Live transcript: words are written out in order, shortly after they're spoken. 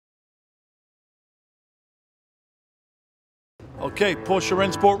Okay, Porsche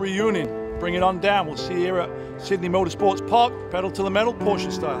Rennsport reunion. Bring it on down. We'll see you here at Sydney Motorsports Park. Pedal to the metal,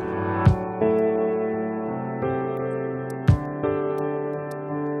 Porsche style.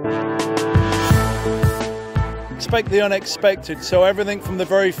 Expect the unexpected. So everything from the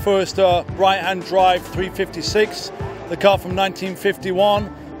very first right-hand drive 356, the car from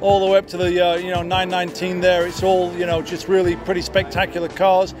 1951, all the way up to the 919 there. It's all just really pretty spectacular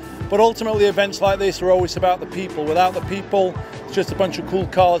cars. But ultimately, events like this are always about the people. Without the people, it's just a bunch of cool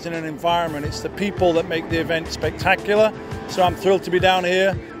cars in an environment. It's the people that make the event spectacular. So I'm thrilled to be down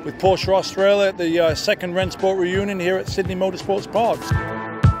here with Porsche Australia at the second Rennsport reunion here at Sydney Motorsports Park.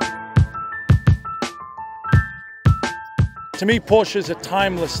 To me, Porsche is a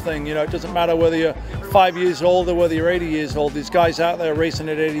timeless thing. It doesn't matter whether you're 5 years old or whether you're 80 years old. These guys out there racing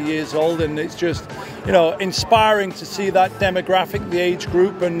at 80 years old, and it's just, inspiring to see that demographic, the age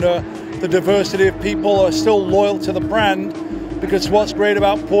group, and the diversity of people are still loyal to the brand. Because what's great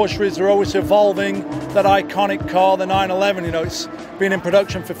about Porsche is they're always evolving that iconic car, the 911. It's been in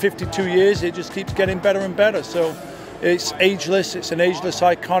production for 52 years. It just keeps getting better and better. So it's ageless. It's an ageless,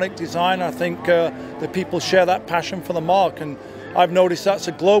 iconic design. I think the people share that passion for the mark, and I've noticed that's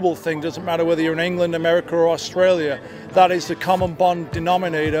a global thing. Doesn't matter whether you're in England, America, or Australia. That is the common bond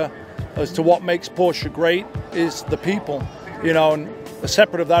denominator as to what makes Porsche great is the people. And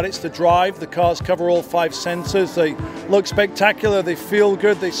separate of that, it's the drive. The cars cover all 5 senses. They look spectacular. They feel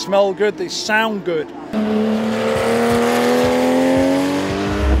good. They smell good. They sound good.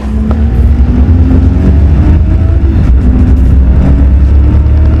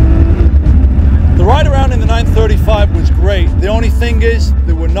 The ride around in the 935 was great. The only thing is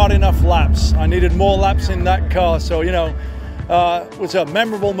there were not enough laps. I needed more laps in that car. So, it was a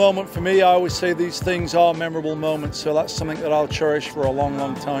memorable moment for me. I always say these things are memorable moments. So that's something that I'll cherish for a long,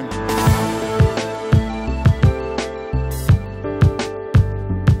 long time.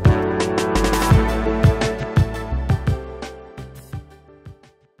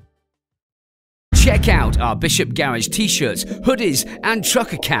 Check out our Bishop Garage t-shirts, hoodies and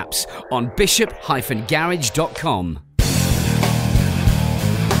trucker caps on bishop-garage.com.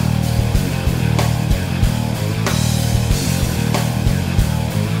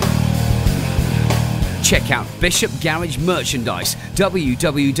 Check out Bishop Garage merchandise,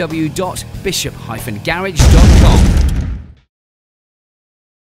 www.bishop-garage.com.